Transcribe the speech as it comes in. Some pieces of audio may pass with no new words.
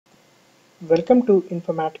Welcome to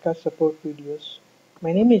Informatica support videos.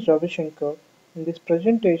 My name is Ravi Shankar. In this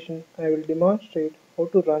presentation, I will demonstrate how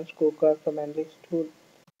to run Scorecard from Analyst Tool.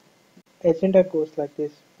 Agenda goes like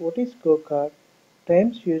this. What is Scorecard?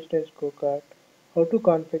 Terms used in Scorecard, how to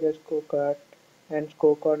configure Scorecard, and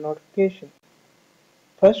Scorecard notification.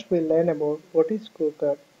 First, we'll learn about what is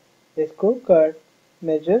Scorecard. A scorecard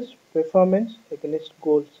measures performance against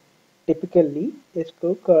goals. Typically, a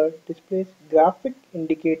scorecard displays graphic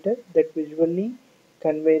indicators that visually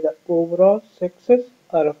convey the overall success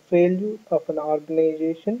or a failure of an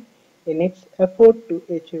organization in its effort to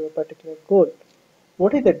achieve a particular goal.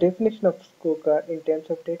 What is the definition of scorecard in terms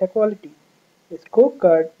of data quality? A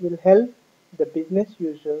scorecard will help the business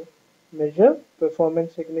user measure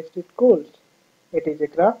performance against its goals. It is a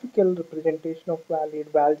graphical representation of valid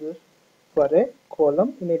values for a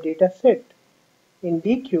column in a data set. In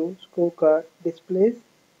DQ, scorecard displays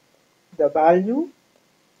the value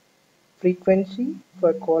frequency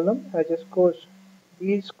per column as a scores.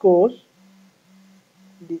 These scores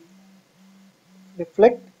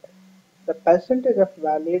reflect the percentage of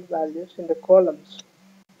valid values in the columns.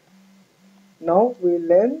 Now we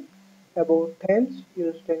learn about terms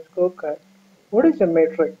used in scorecard. What is a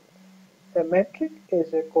metric? A metric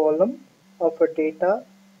is a column of a data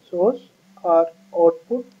source or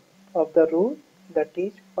output of the rule that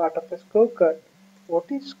is part of a scorecard. What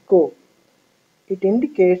is score? It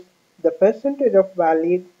indicates the percentage of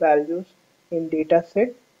valid values in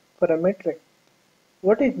dataset for a metric.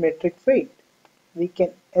 What is metric weight? We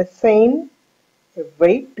can assign a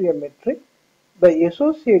weight to a metric by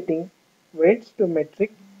associating weights to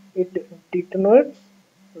metric. It denotes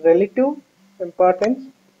relative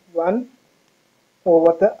importance one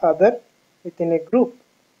over the other within a group.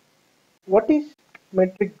 What is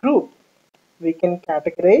metric group? We can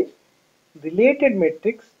categorize related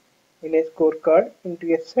metrics in a scorecard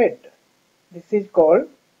into a set. This is called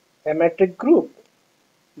a metric group.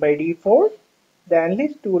 By default, the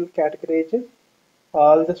Analyst tool categorizes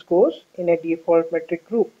all the scores in a default metric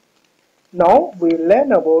group. Now we will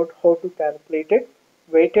learn about how to calculate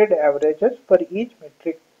weighted averages for each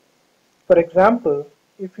metric. For example,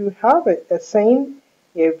 if you have assigned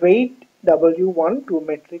a weight W1 to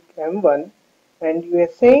metric M1 and you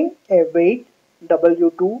assign a weight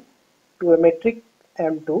W2 to a metric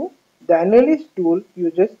M2, the Analyst tool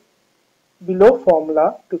uses below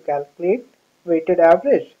formula to calculate weighted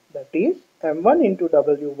average, that is M1 into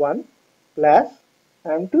W1 plus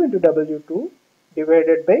M2 into W2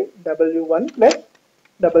 divided by W1 plus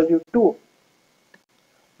W2.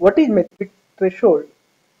 What is metric threshold?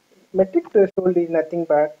 Metric threshold is nothing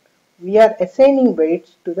but we are assigning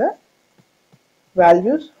weights to the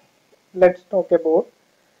values. Let's talk about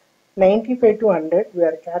 95 to 100 we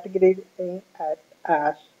are categorizing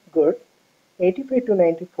as good. 85 to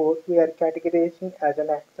 94 we are categorizing as an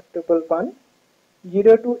acceptable one.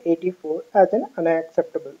 0 to 84 as an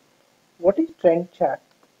unacceptable. What is trend chart?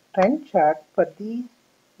 Trend chart for these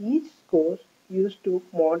each scores used to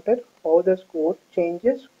monitor how the score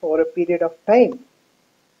changes over a period of time.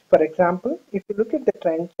 For example, if you look at the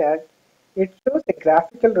trend chart, it shows a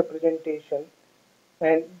graphical representation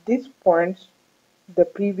and this points the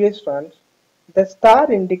previous runs. The star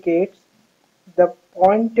indicates the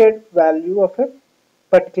pointed value of a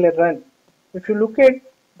particular run. If you look at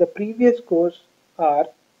the previous scores are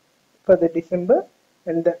for the December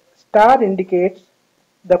and the star indicates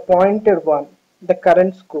the pointed one, the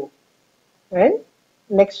current score, and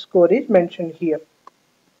next score is mentioned here.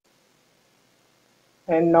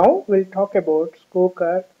 And now we'll talk about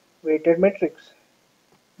scorecard weighted metrics.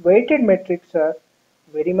 Weighted metrics are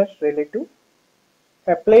very much relative,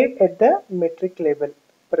 applied at the metric level.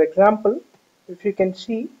 For example, if you can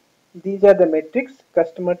see, these are the metrics: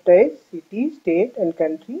 customer type, city, state, and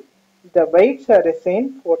country. The weights are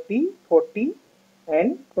assigned 40, 40,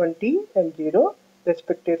 and 20 and 0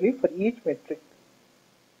 respectively for each metric.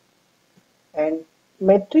 And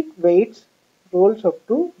metric weights rolls up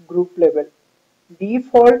to group level.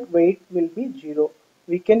 Default weight will be 0.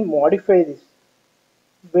 We can modify this.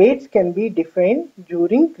 Weights can be defined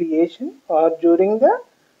during creation or during the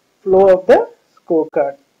flow of the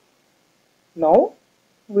scorecard. Now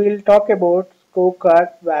we will talk about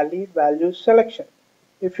scorecard valid value selection.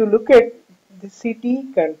 If you look at the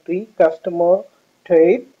city, country, customer,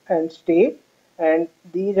 trade, and state, and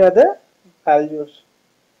these are the values.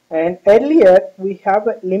 And earlier we have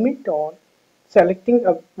a limit on selecting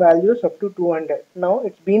values up to 200. Now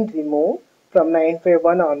it's been removed from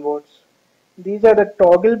 951 onwards. These are the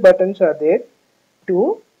toggle buttons are there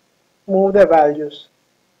to move the values.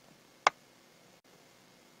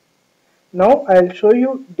 Now I'll show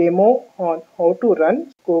you demo on how to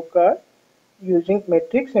run scorecard using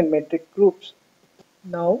metrics and metric groups.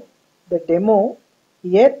 Now the demo,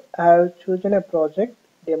 here I have chosen a project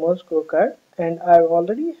demo scorecard and I've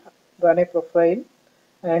already run a profile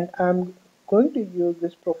and I'm going to use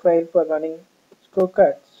this profile for running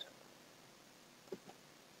scorecards.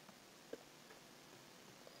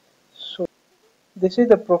 So this is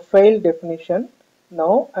the profile definition.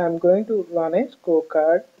 Now I'm going to run a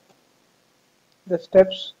scorecard. The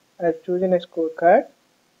steps, I've chosen a scorecard,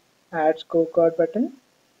 add scorecard button.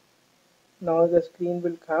 Now the screen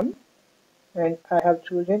will come and I have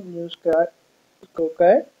chosen new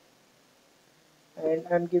scorecard and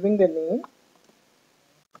I'm giving the name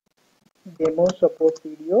demo support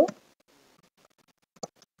video.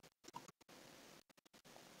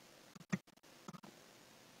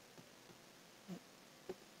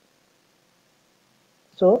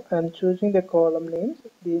 So I'm choosing the column names.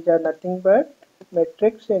 These are nothing but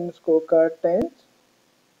metrics and scorecard times.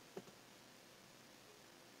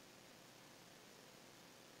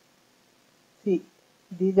 See,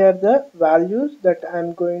 these are the values that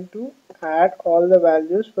I'm going to add all the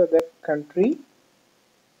values for the country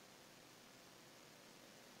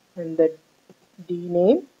and the D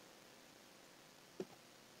name.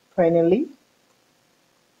 Finally,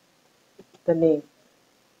 the name.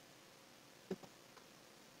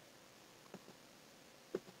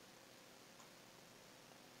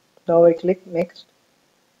 Now I click next.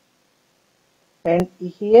 And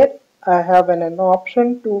here I have an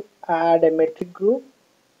option to add a metric group.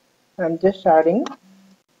 I'm just adding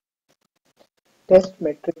test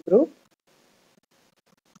metric group.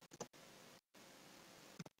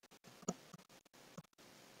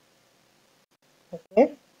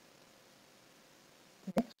 Okay.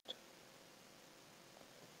 Next.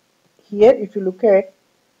 Here if you look at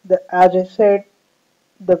as I said,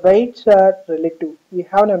 the weights are relative. We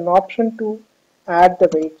have an option to add the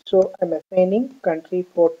weight. So I'm assigning country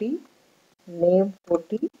 40, name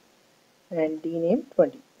 40 and D name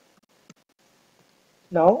 20.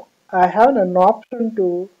 Now I have an option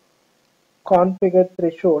to configure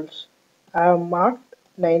thresholds. I have marked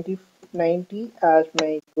 90 as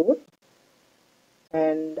my goal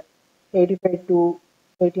and 85 to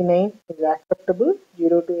 89 is acceptable,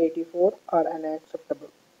 0 to 84 are unacceptable.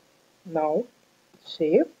 Now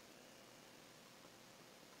save.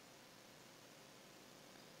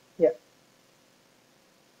 Yeah,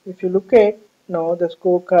 if you look at now the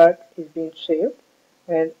scorecard is being saved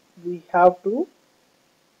and we have to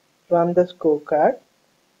run the scorecard.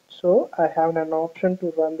 So I have an option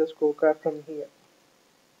to run the scorecard from here.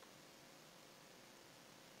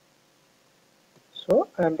 So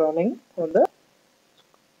I am running on the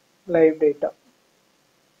live data.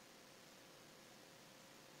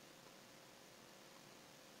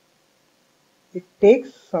 It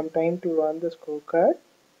takes some time to run the scorecard.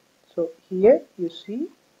 So here you see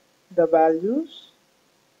the values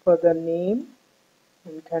for the name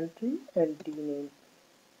and country and D name.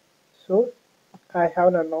 So I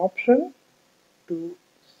have an option to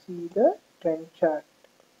see the trend chart.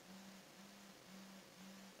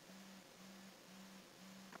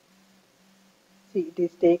 See, it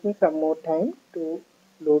is taking some more time to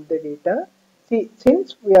load the data. See,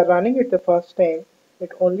 since we are running it the first time,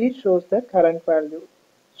 it only shows the current value.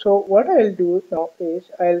 So what I'll do now is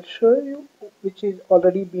I'll show you which is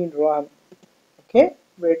already been run. Okay,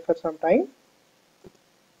 wait for some time.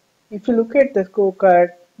 If you look at the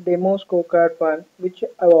scorecard, demo scorecard one, which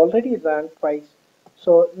I've already run twice.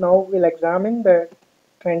 So now we'll examine the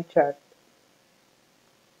trend chart.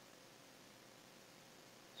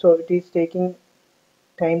 So it is taking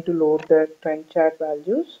time to load the trend chart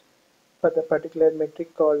values for the particular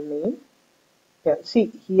metric called name. Yeah,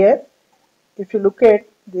 see here, if you look at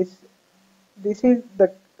this, this is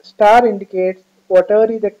the star indicates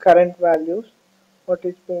whatever is the current values, what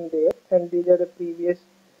is being there, and these are the previous.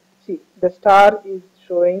 See, the star is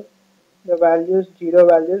showing the values, zero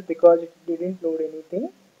values, because it didn't load anything.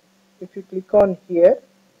 If you click on here,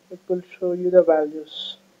 it will show you the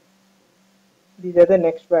values. These are the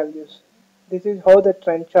next values. This is how the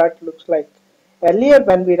trend chart looks like. Earlier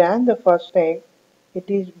when we ran the first time, it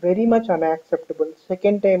is very much unacceptable.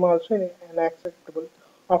 Second time also unacceptable.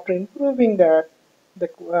 After improving that, the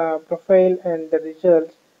profile and the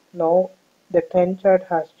results, now the trend chart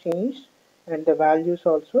has changed and the values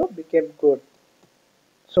also became good.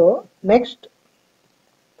 So next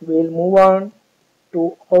we'll move on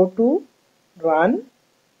to how to run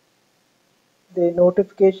the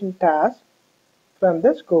notification task from the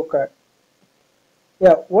scorecard.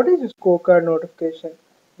 Yeah, what is a scorecard notification?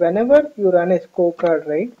 Whenever you run a scorecard,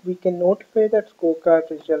 right, we can notify that scorecard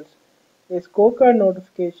results. A scorecard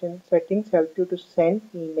notification settings help you to send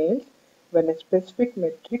emails when a specific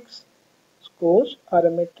metrics scores or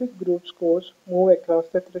a metric group scores move across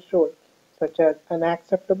the threshold, such as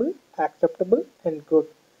unacceptable, acceptable, and good.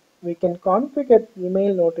 We can configure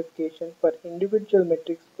email notification for individual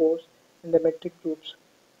metric scores in the metric groups.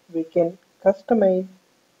 We can customize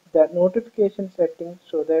the notification settings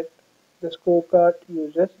so that the scorecard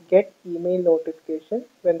users get email notification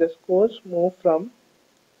when the scores move from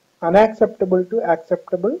unacceptable to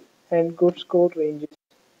acceptable and good score ranges.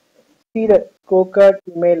 See the scorecard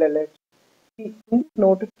email alerts. See in this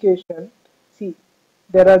notification, see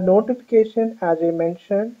there are notifications as I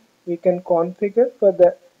mentioned. We can configure for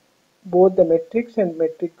the both the metrics and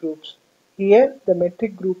metric groups. Here the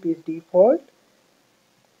metric group is default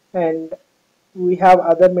and we have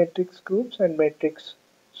other metrics groups and metrics.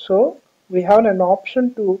 So we have an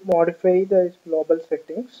option to modify the global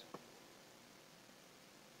settings.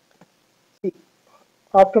 See,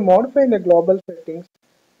 after modifying the global settings,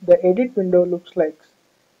 the edit window looks like,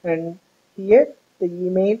 and here the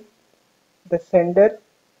email, the sender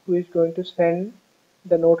who is going to send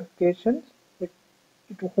the notifications, it,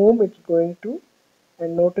 to whom it's going to,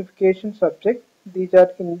 and notification subject. These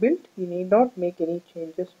are inbuilt. You need not make any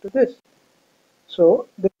changes to this. So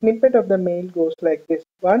the snippet of the mail goes like this.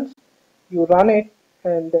 Once you run it,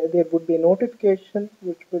 and there would be a notification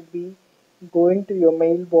which would be going to your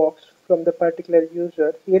mailbox from the particular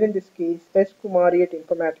user. Here in this case,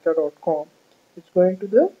 skumari@informatica.com. It's going to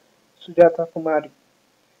the Sujata Kumari.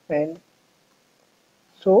 And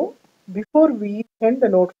so before we send the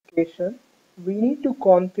notification, we need to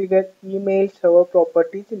configure email server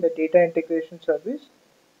properties in the data integration service.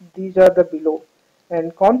 These are the below.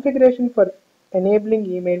 And configuration for enabling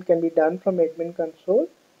email can be done from admin console.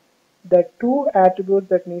 The two attributes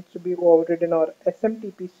that needs to be overridden are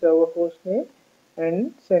SMTP server hostname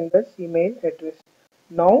and sender's email address.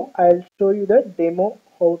 Now I'll show you the demo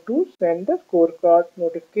how to send the scorecard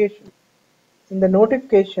notification. In the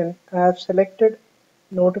notification, I have selected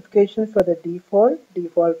notification for the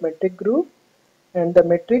default metric group and the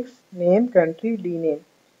metrics name, country, dname.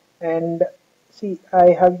 And see,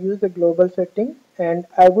 I have used the global setting and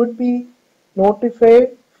I would be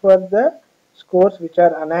notified for the scores which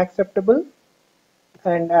are unacceptable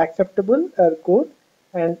and acceptable are good,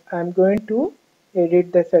 and I'm going to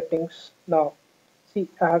edit the settings now. See,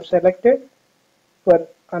 I have selected for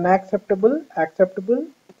unacceptable, acceptable,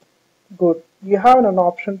 good. You have an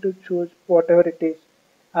option to choose whatever it is.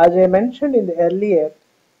 As I mentioned in the earlier,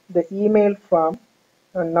 the email from,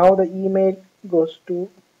 and now the email goes to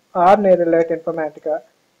our Neural at Informatica.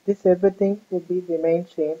 This everything will be remain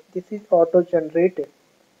same. This is auto generated.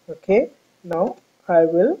 Okay. Now I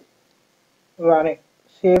will run it.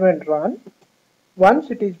 Save and run. Once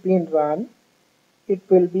it is being run, it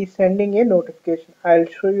will be sending a notification. I'll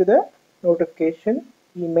show you the notification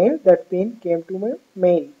email that came to my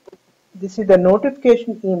mail. This is the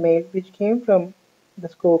notification email which came from the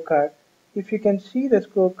scorecard. If you can see the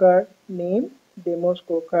scorecard name, demo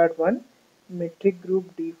scorecard 1, metric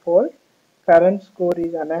group default, current score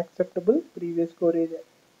is unacceptable, previous score is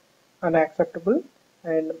unacceptable,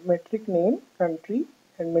 and metric name, country,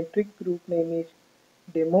 and metric group name is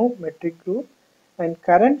demo metric group, and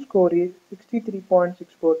current score is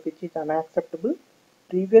 63.64, which is unacceptable.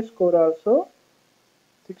 Previous score also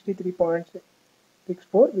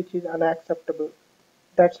 63.64, which is unacceptable.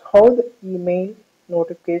 That's how the email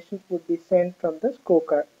notification would be sent from the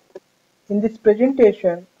scorecard. In this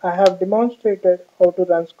presentation, I have demonstrated how to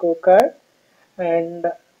run scorecard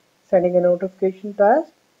and sending a notification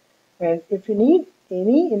task. And if you need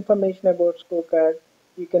any information about scorecard,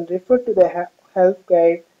 you can refer to the help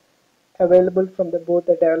guide available from both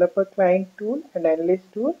the developer client tool and analyst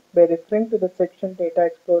tool by referring to the section Data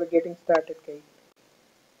Explorer Getting Started guide.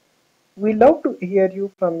 We love to hear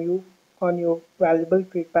from you on your valuable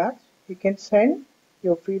feedbacks. You can send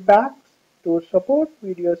your feedbacks to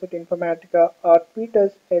support@informatica or tweet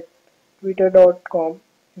us at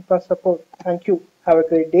twitter.com/infasupport. Thank you. Have a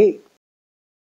great day.